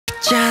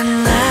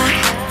있잖아.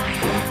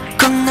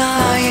 꼭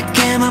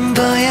너에게만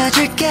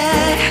보여줄게.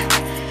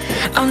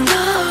 Oh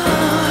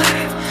no,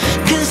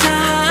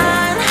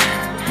 근사한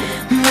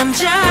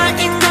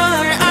남자인 걸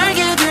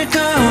알게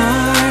될걸.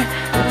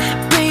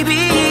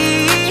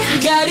 Baby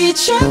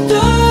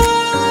가리쳐도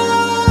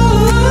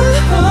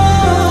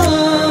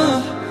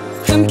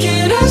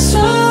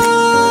함께라서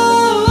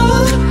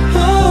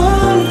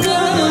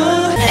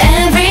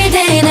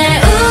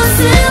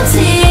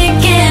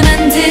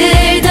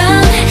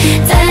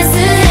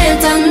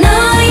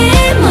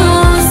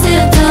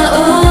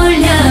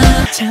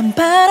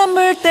찬바람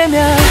불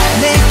때면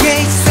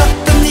내게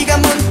있었던 네가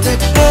문득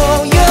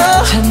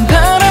보여.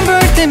 찬바람 불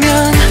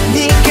때면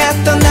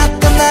네가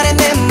떠났던 날의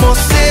내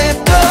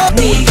모습도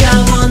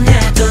네가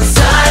원했던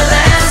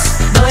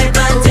silence. 너의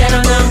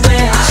반대로 난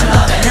외쳐.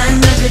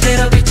 난 널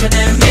그대로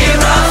비춰낸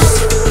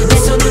mirrors. 내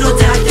손으로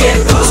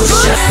닿게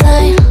부셔.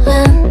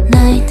 Silent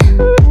night.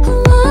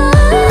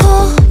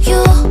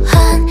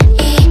 고요한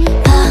이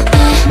밤에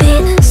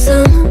need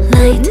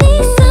sunlight.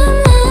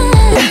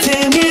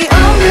 틈이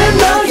없는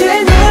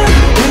너의 눈,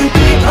 불빛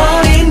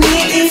어린 네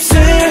입술,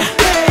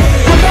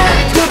 하나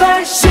두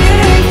발씩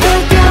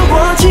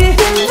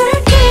가까워지는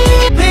느낌.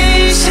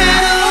 이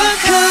샤워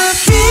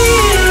커피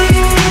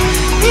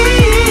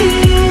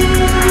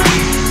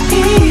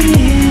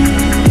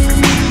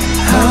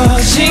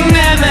오직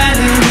나만은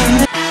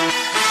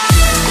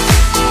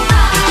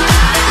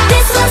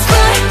This one's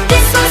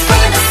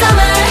for the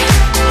summer.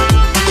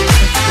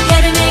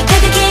 여름을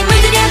가득히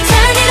물들여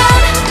turn it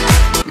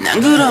on. 난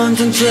그런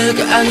존재가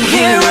아닌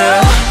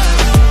hero.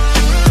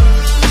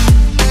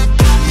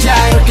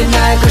 자유롭게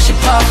날고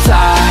싶어 fly.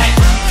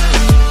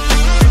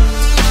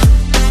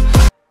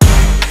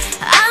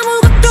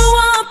 아무것도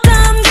없던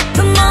깊은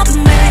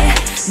어둠에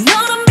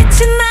너란 빛이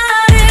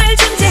나를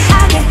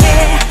존재하게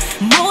해.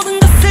 모든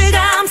것을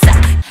감싸.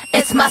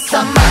 It's my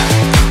summer.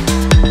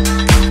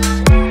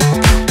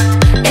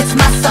 It's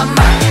my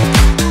summer.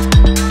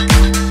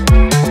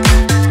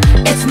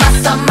 It's my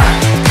summer.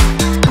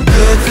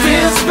 Good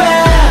feels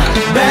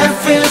bad, bad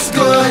feels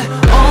good.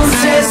 온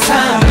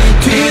세상이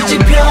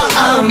뒤집혀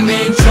I'm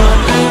in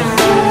trouble.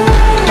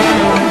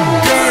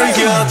 Girl,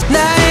 you're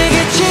나에게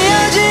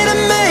지어지는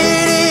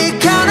매일이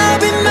gonna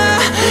be my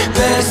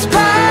best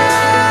part.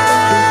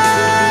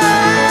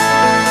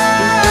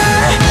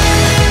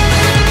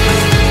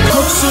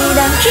 혹시나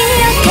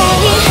기억해.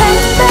 이 한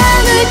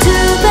방울 두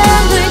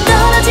방울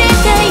떨어질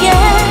때에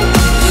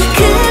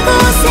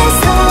그곳에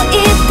서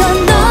있던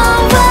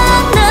너와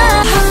나.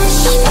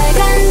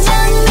 빨간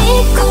장미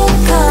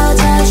꽃과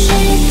다시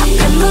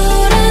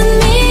강물은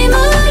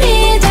미물이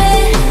돼.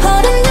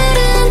 어른들은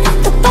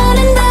더 빠른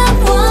답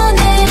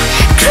원해.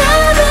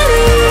 Gravity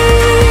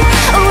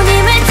온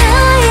힘을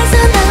다해서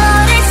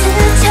너를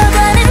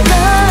스쳐가는 걸.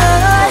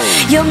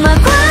 You're my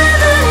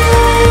gravity.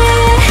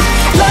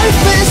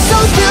 Life is so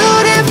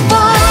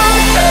beautiful.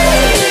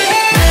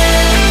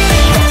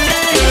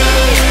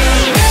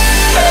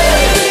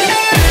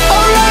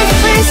 Oh,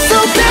 life is so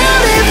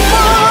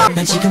beautiful.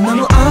 난 지금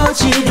너무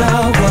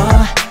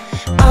어지러워,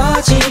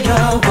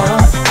 어지러워.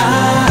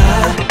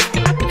 아,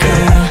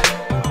 girl,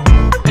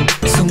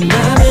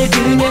 속마음을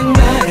그냥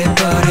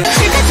말해버려.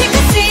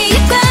 Chicka-chicka-see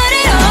you got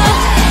it all.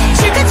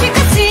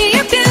 Chicka-chicka-see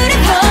you're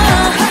beautiful.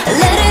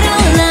 Let it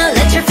all out,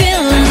 let your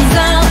feelings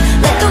out.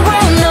 Let the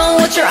world know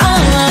what you're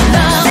all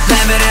about.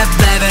 Live it up,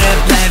 live it up,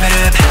 live it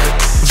up.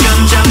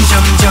 점점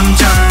점점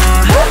점.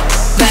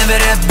 Live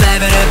it up,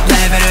 live it up,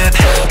 live it up.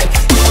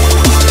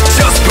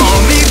 Just call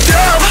me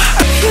down.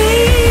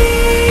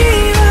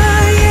 Fever.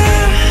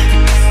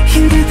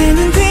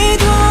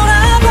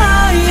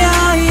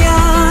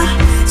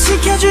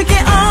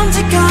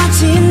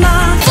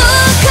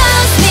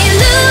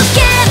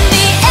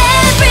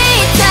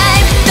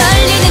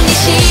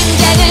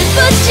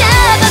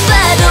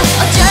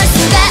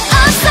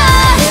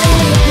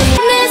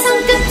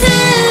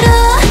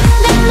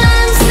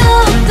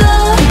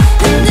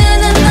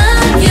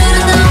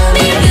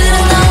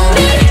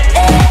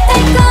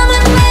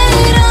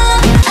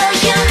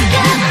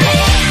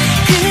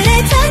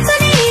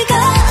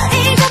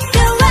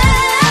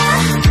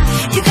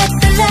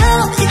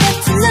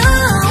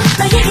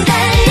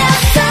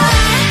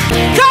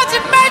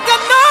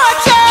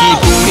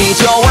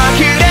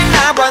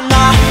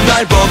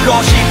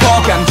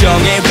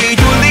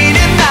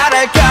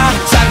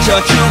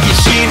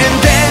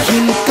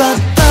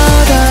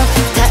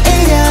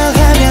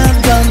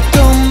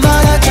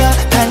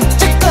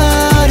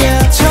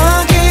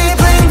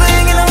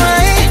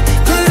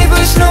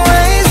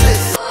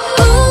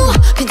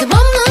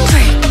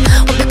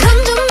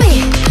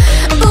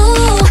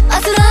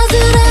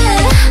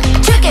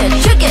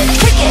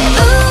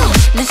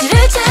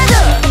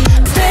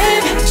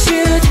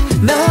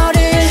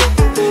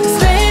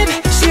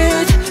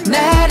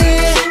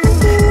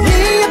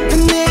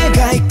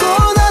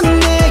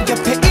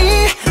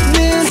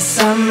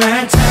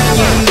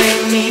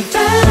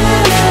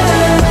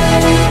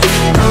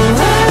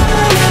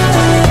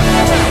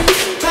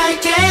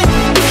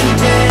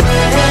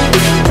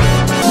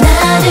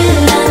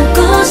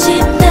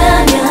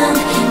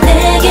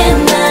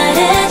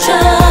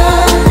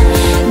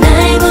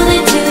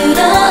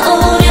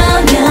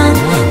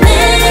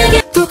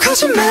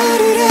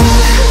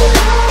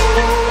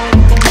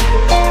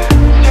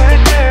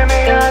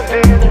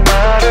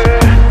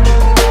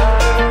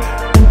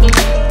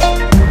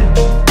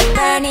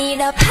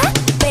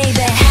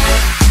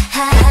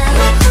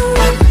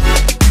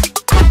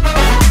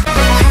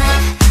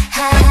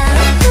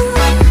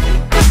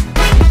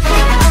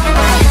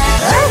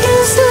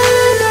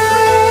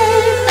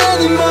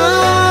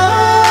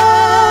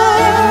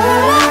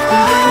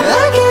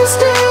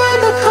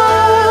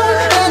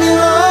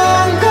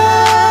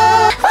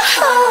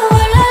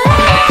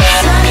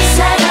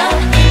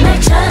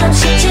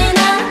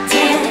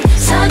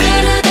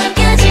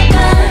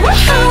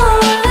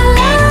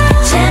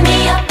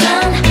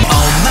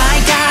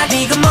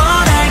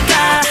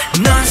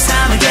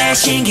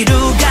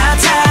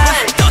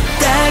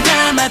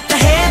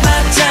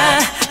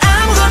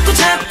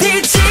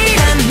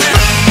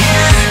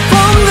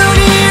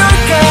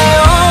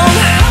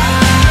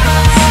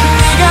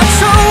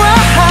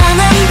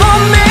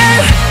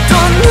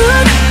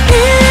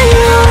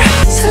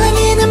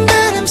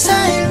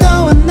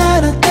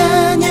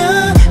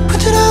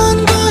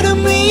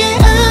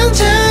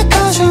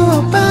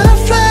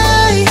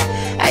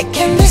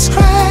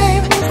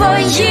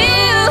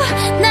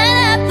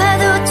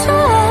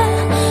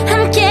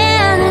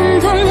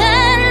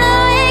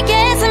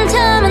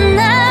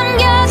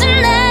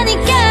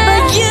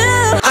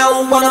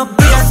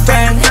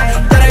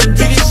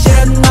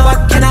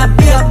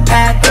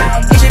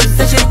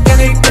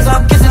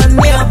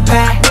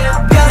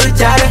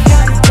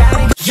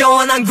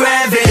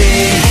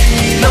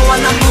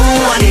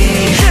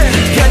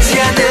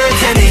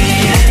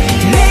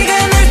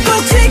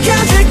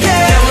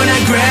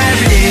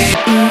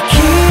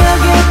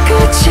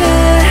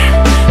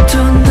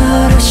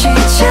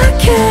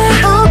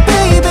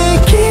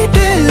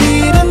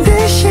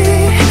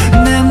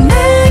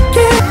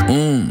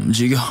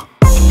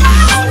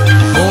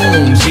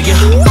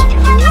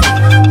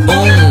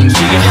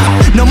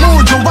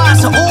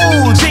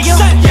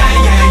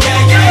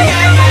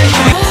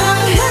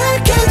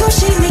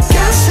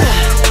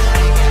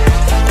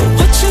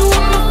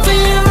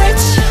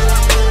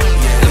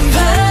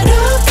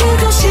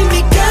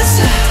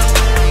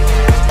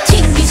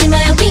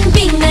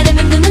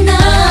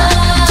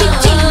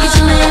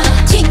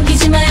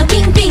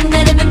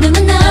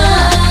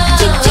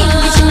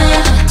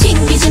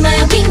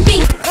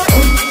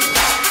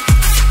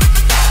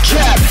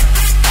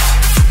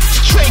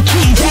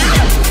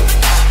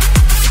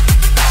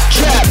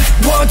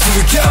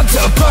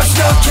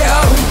 Tokyo.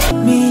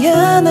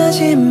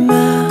 미안하지마,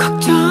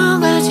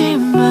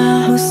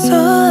 걱정하지마,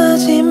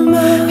 무서워하지마,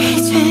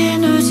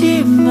 이젠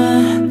우지마.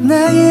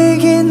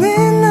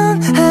 나에게는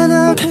넌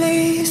하나.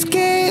 Please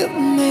give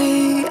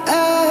me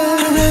a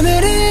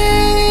remedy.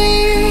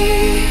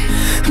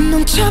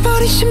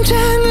 멈춰버린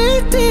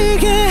심장을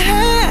뛰게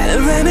해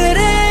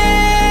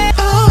remedy.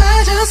 Oh,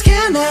 I just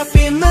cannot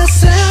be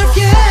myself,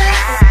 yeah.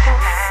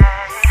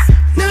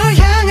 널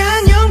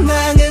향한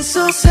욕망은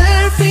so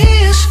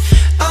selfish.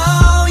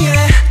 Oh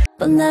yeah.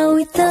 But now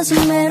it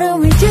doesn't matter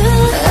with you.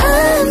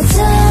 I'm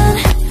done.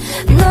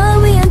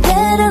 널 위한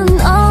배려는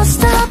all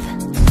stop.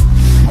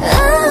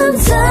 I'm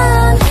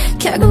done.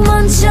 결국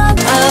먼저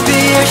I'll be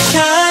your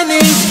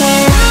shining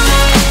star.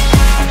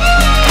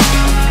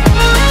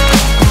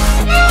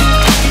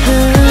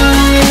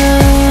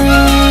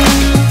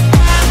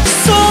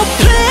 So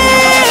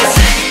please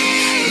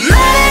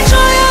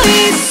말해줘요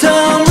it's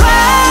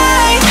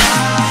alright.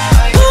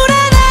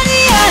 불안한 이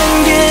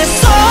안개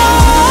속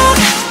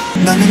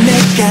너는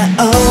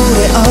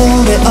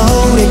내가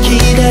오래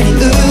기다린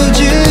우주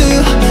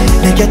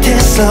내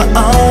곁에서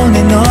on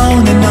and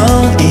on and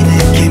on 이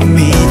느낌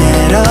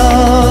이대로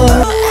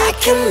I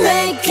can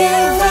make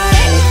it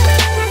right.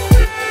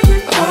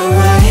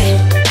 Alright,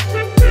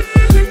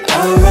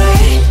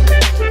 alright.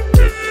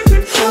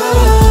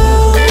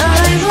 Oh. 날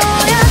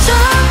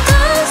보여줘도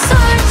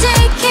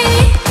솔직히,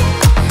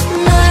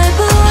 날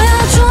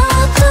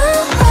보여줘도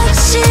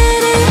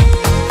확실히,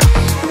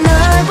 날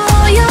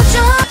보여줘.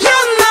 You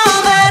know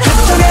that.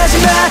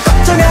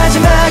 걱정하지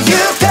마,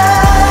 you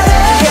got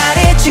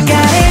it. You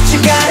got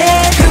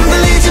it.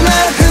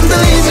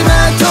 흔들리지 마,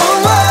 don't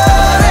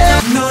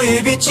worry.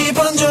 너의 빛이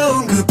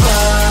번져온 그 밤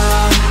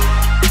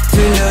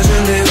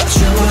들려줄래 what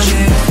you want.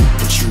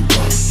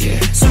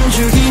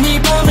 숨죽인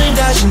이 밤을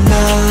다시 날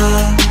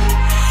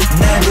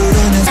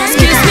부르는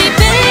Excuse me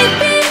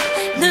baby,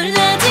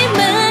 놀라지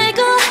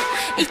말고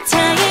이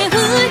차에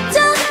훌쩍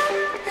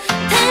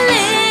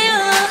달래요.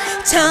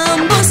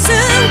 처음 본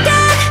순간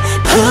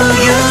Who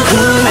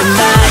am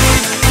I?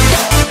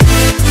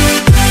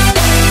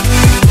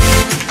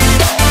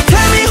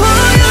 Tell me who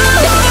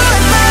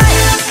am I?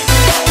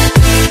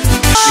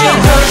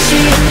 신것이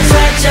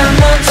살짝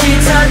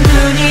멈칫한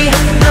눈이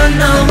넌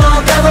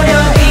넘어가버려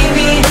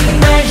이미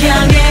날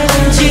향해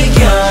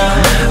움직여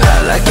I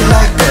like it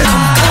like that.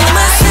 컴컴한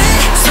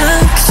세상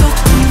속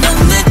넌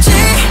내지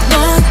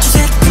멈추세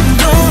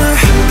door.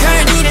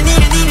 Girl need it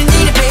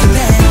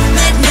baby.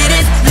 Need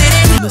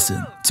it. Listen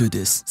to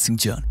this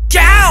승전.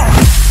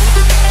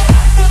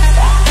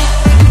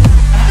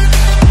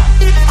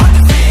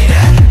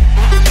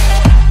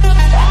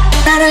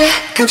 나를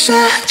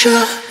감싸줘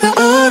나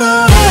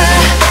오로라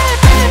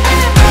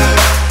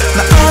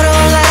나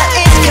오로라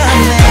is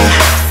coming.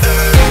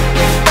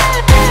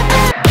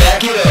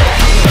 Back it up.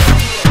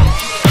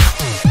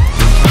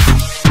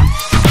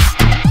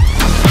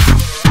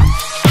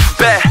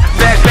 Back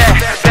it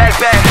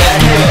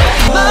up.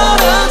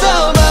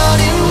 멀어져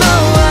버린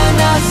너와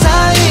나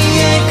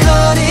사이의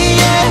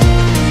거리에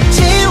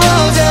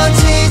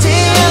지워져지지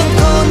않고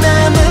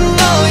남은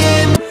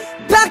너의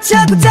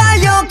박차고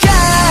달려가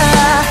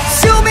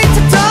숨이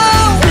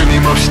턱턱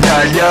끊임없이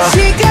달려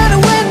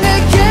시간은 왜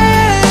내게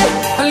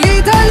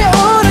빨리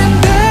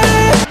달려오는데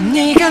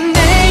네가 내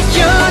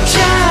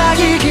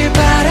여자이길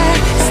바래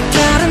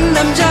다른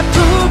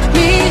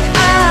남자뿐이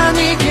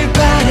아니길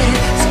바래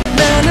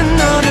나는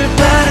너를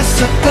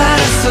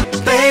바랐어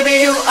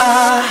Baby you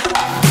are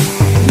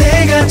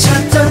내가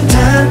찾던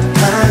단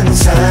한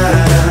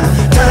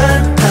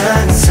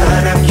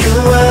사람 You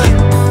are.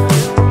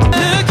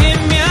 Look at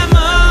me I'm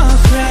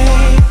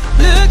afraid.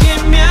 Look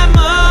at me I'm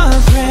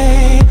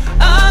afraid.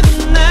 어느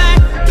날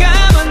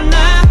가만나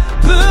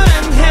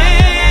불안해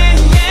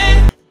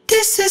yeah.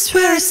 This is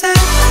where it's at.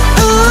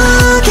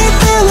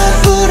 기대와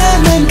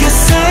불안한 그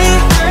사이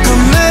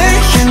꿈을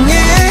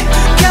향해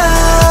가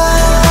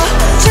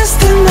Just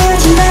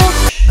imagine now.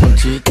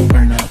 멈칫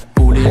burn up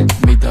우릴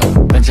믿어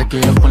반짝여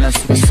혼란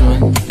속에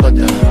손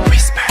뻗어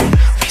Whisper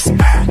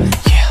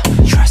yeah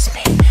trust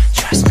me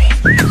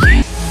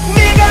yeah.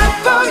 네가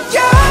보여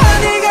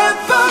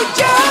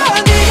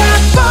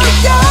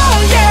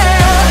yeah.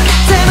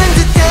 닮은 듯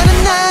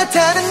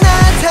다른 나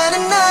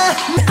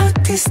내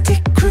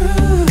autistic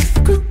groove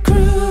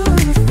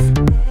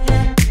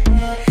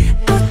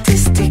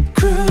autistic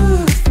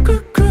groove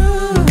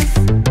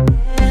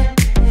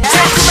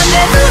자꾸만 내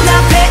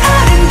눈앞에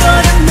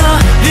아른거려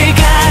너를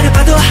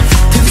가려봐도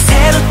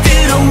틈새로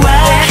들어와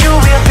You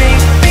will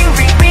bing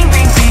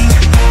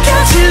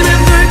켜지면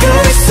불고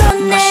있어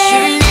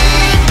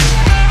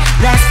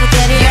Let's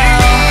forget it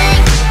all.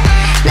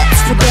 Let's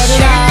forget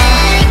it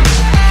all.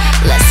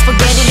 Let's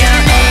forget it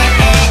all.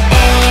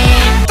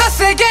 더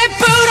세게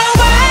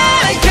불어와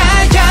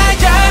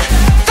yeah.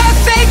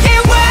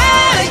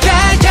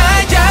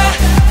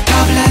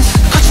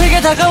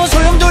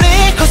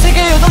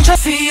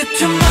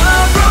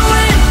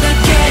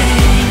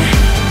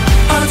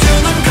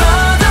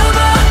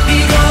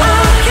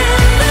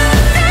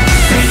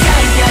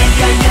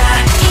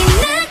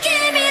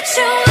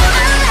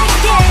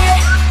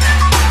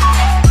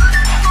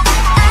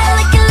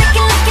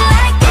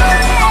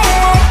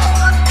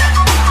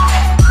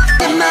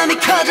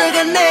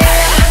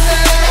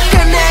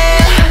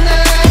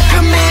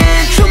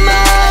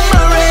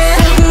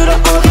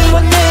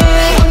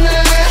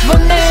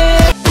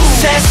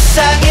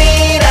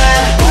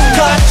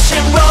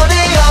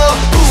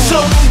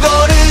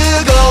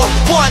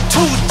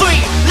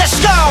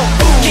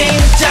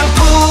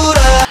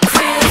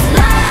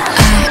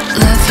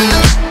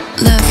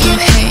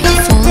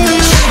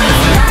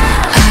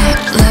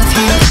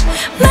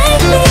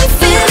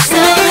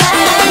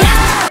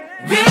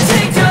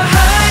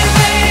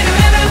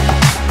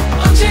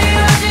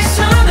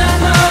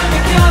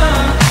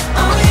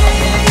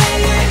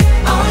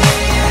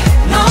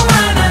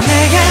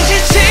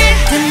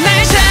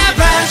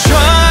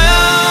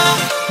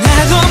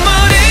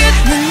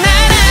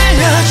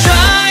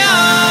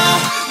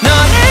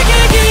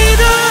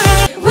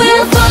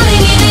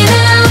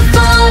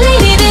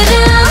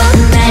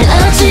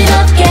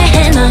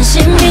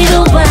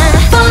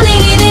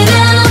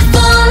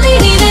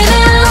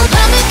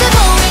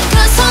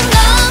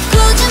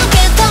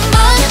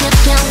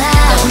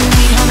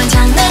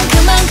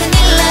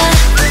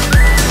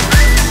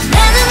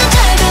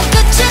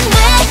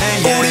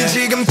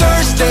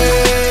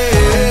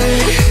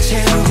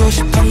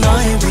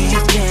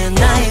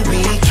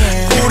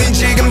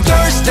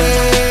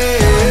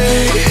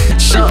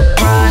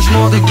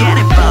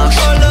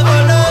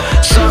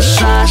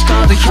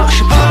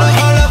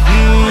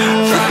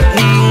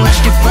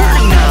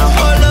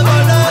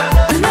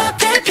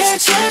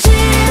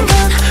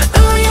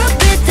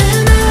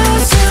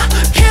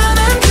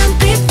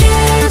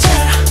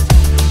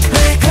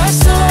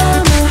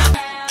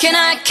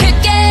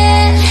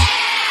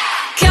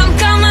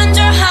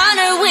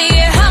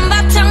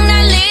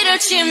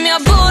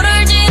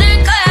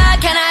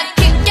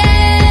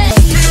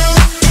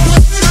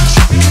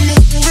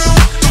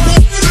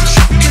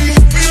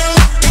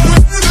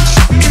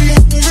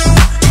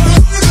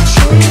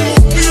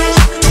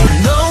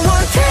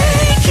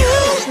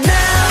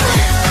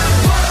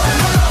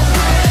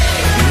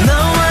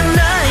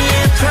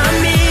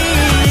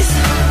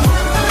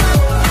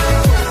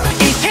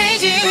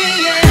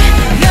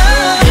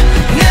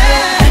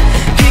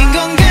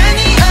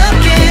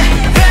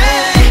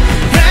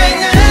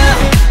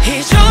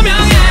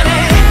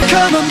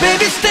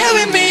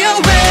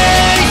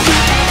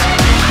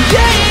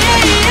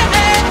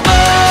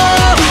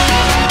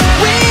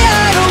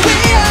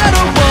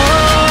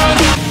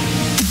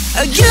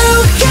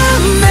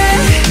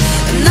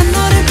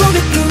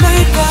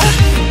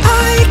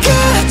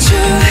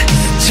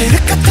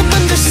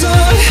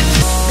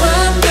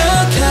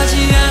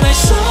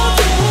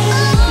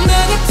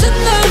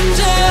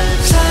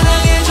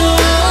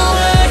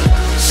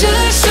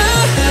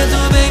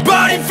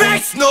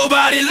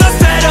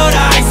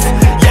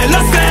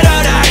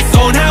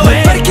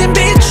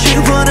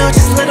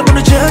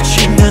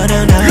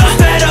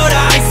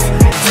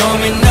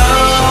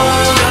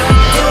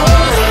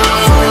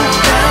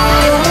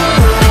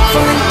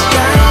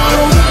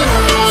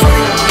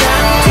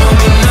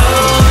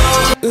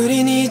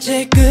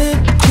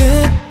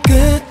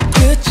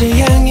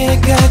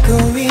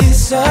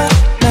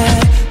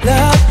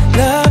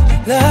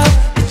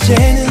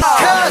 이제는